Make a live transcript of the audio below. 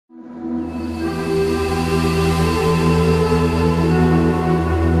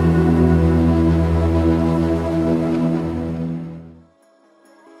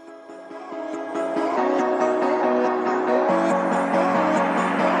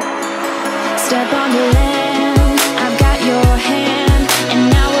Step on the land, I've got your hand, and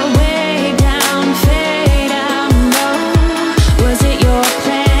now we're way down, fade out low. Was it your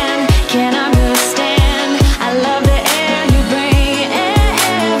plan? Can't understand. I love the air you bring,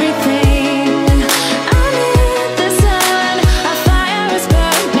 everything. Underneath the sun, a fire is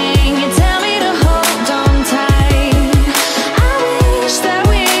burning. You tell me to hold on tight. I wish that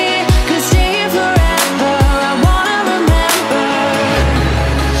we could stay here forever. I wanna remember.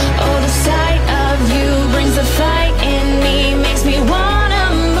 Oh, the sight of you brings the fight in me, makes me wanna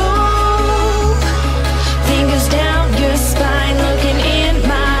move. Fingers down your spine, looking in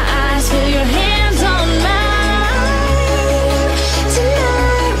my eyes, feel your hands on mine.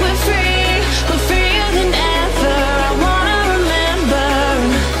 Tonight we're free, we're freer than ever. I wanna remember.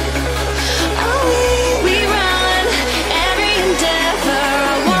 Oh, we run every endeavor.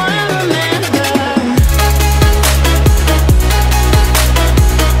 I wanna remember.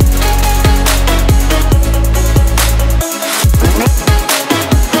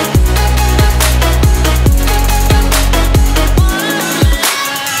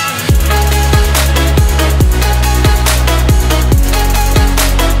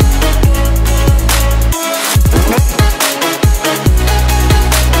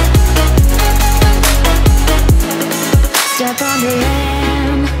 Step on the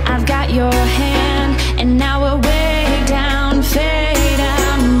land, I've got your hand, and now we're way down, fade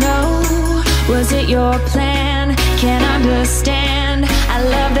out, no. Was it your plan? Can't understand. I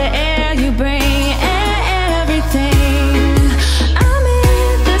love the air you bring, everything. I'm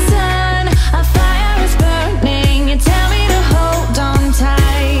in the sun, a fire is burning. You tell me to hold on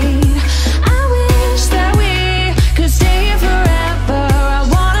tight. I wish that we could stay here forever. I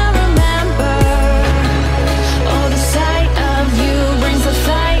wanna remember. Oh, the sight of you brings the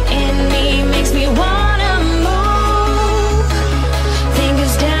fight in me, makes me wanna move.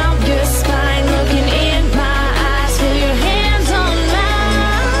 Fingers down your spine, looking in my eyes, feel your hands on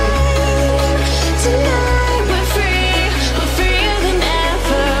mine. Tonight we're free, we're freer than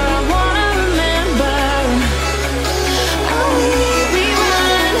ever. I wanna remember. Oh, we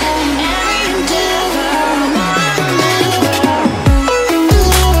run every endeavor. I wanna remember.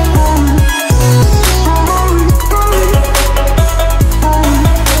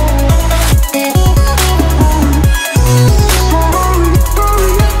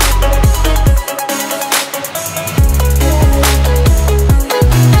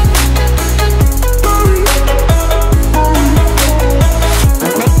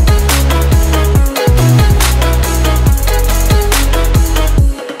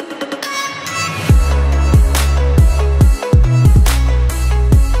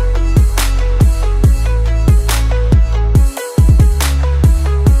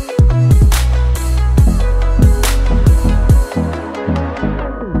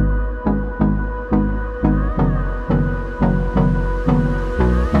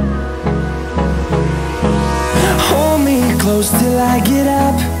 Hold me close till I get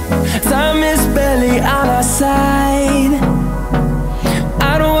up. Time is barely on our side.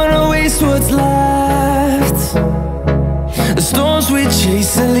 I don't wanna waste what's left. The storms we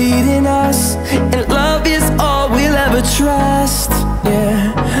chase are leading us, and love is all we'll ever trust.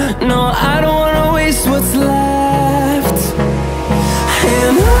 Yeah, no, I don't wanna waste what's left.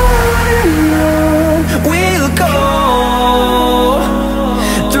 And on we'll go,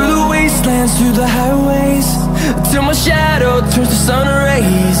 through the wastelands, through the highways, till my shadow turns to sun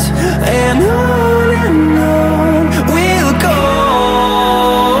rays. And on we'll go,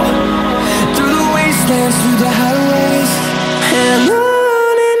 through the wastelands, through the highways, and on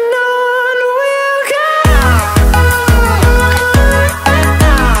we'll go.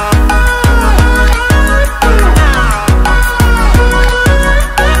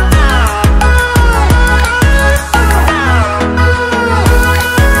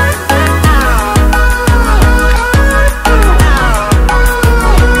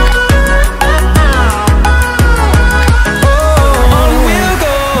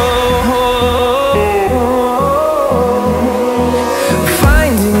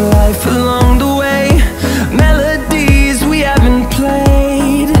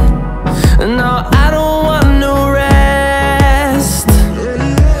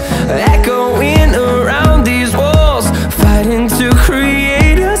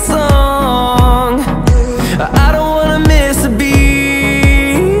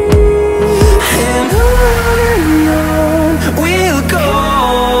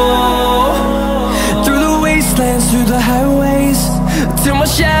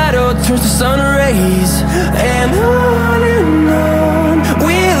 Turns to sun rays, and on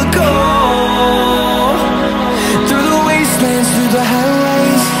we'll go, through the wastelands, through the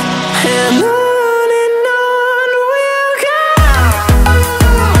highways, and on.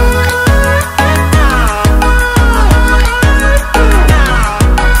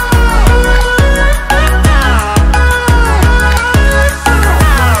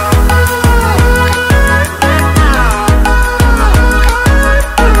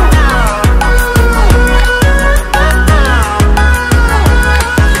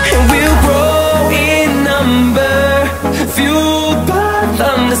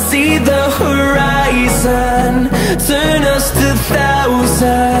 see the horizon, turn us to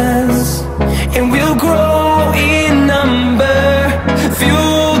thousands, and we'll grow in number,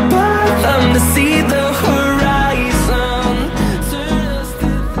 fueled by them to see the horizon, turn us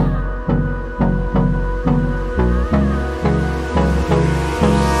to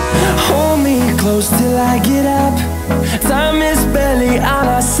hold me close till I get up. Time is barely on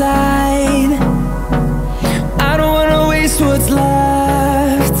our side. I don't wanna waste what's left.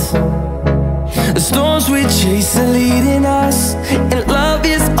 The storms we chase are leading us, and love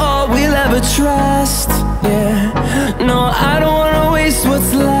is all we'll ever trust. Yeah, no, I don't wanna waste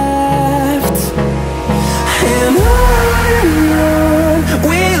what's left. And on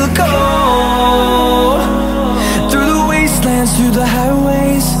we'll go, through the wastelands, through the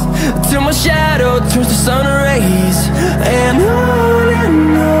highways, till my shadow turns to sun rays. And on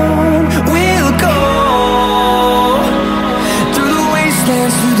we'll go, through the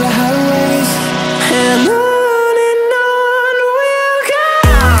wastelands, through the highways, and on we'll go.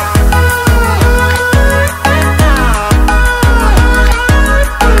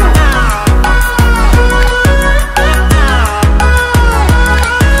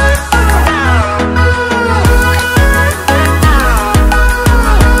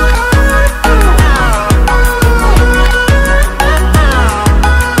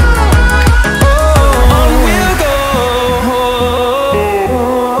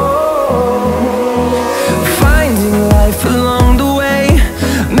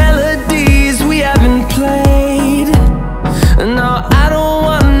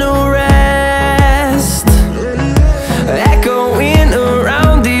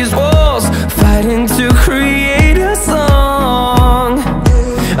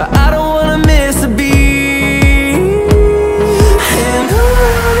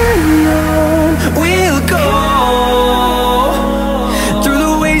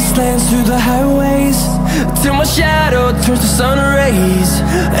 Through the highways, till my shadow turns to sun rays.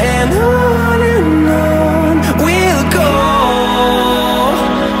 And on we'll go,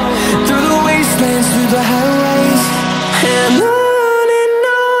 through the wastelands, through the highways, and on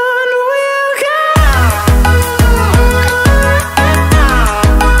we'll go.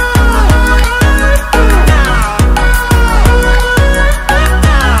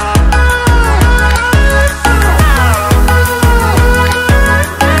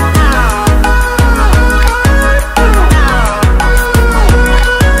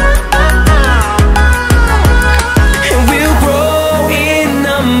 And we'll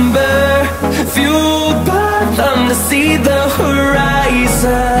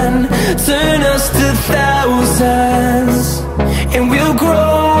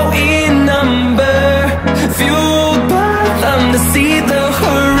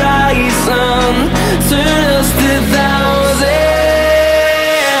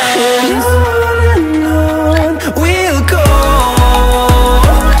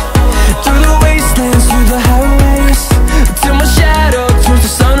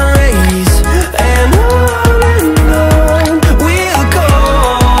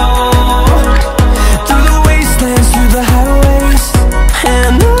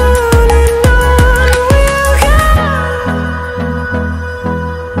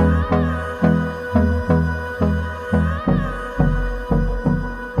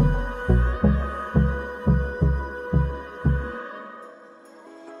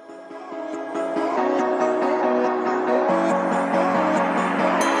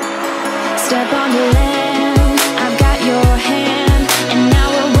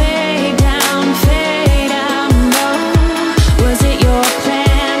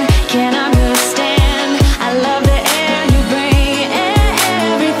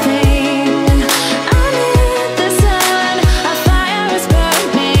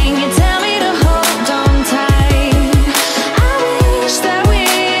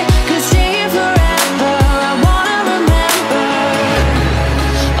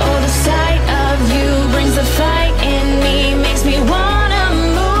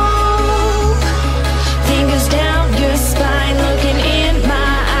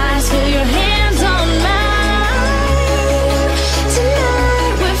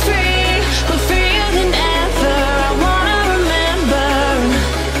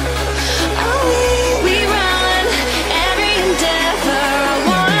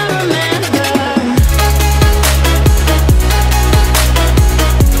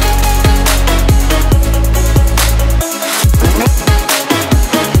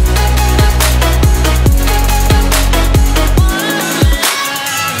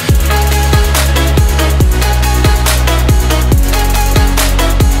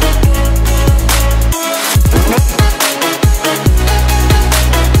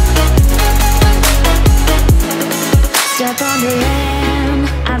on land.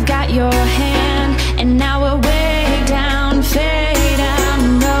 I've got your hand, and now we're way down, fade out.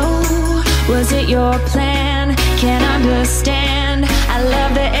 No, was it your plan? Can't understand.